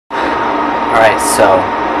Alright, so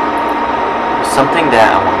something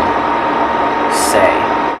that I want to say.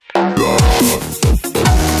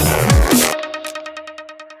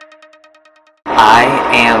 I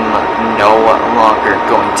am no longer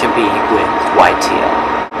going to be with YTL.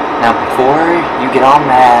 Now before you get all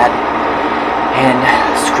mad and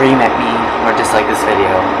scream at me or dislike this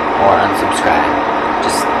video or unsubscribe,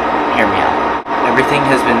 just hear me out. Everything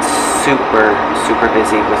has been super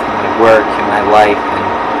busy with my work and my life and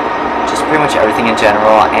just pretty much everything in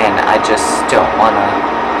general, and I just don't want to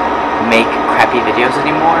make crappy videos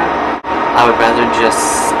anymore. I would rather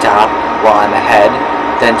just stop while I'm ahead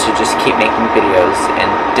than to just keep making videos and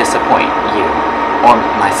disappoint you or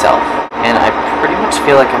myself. And I pretty much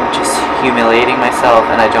feel like I'm just humiliating myself,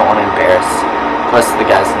 and I don't want to embarrass the rest of the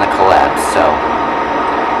guys in the collab, so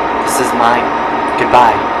this is my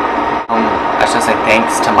goodbye. I just want to say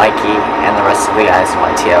thanks to Mikey and the rest of the guys in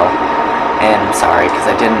YTL, and I'm sorry because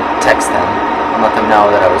I didn't text them and let them know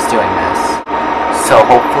that I was doing this. So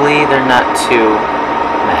hopefully they're not too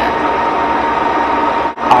mad.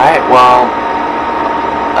 Alright, well,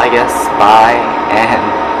 I guess bye, and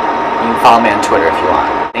you can follow me on Twitter if you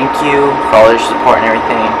want. Thank you for all your support and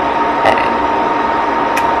everything, and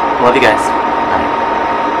love you guys. Alright,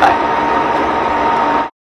 bye.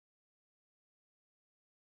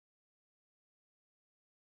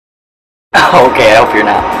 Okay, I hope you're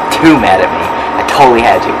not too mad at me. I totally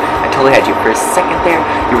had you. For a second there,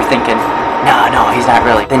 you were thinking, no, he's not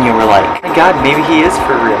really. Then you were like, oh my god, maybe he is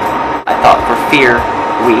for real. I thought for Fear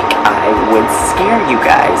Week, I would scare you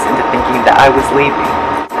guys into thinking that I was leaving.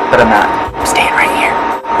 But I'm not. I'm staying right here.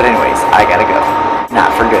 But anyways, I gotta go. Not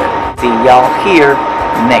for good. See y'all here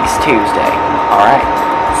next Tuesday. Alright,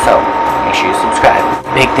 so make sure you subscribe.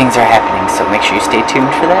 Big things are happening, so make sure you stay tuned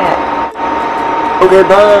for that. Okay,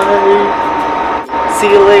 bye. See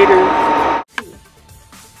you later.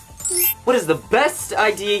 What is the best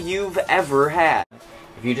idea you've ever had?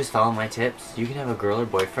 If you just follow my tips, you can have a girl or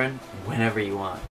boyfriend whenever you want.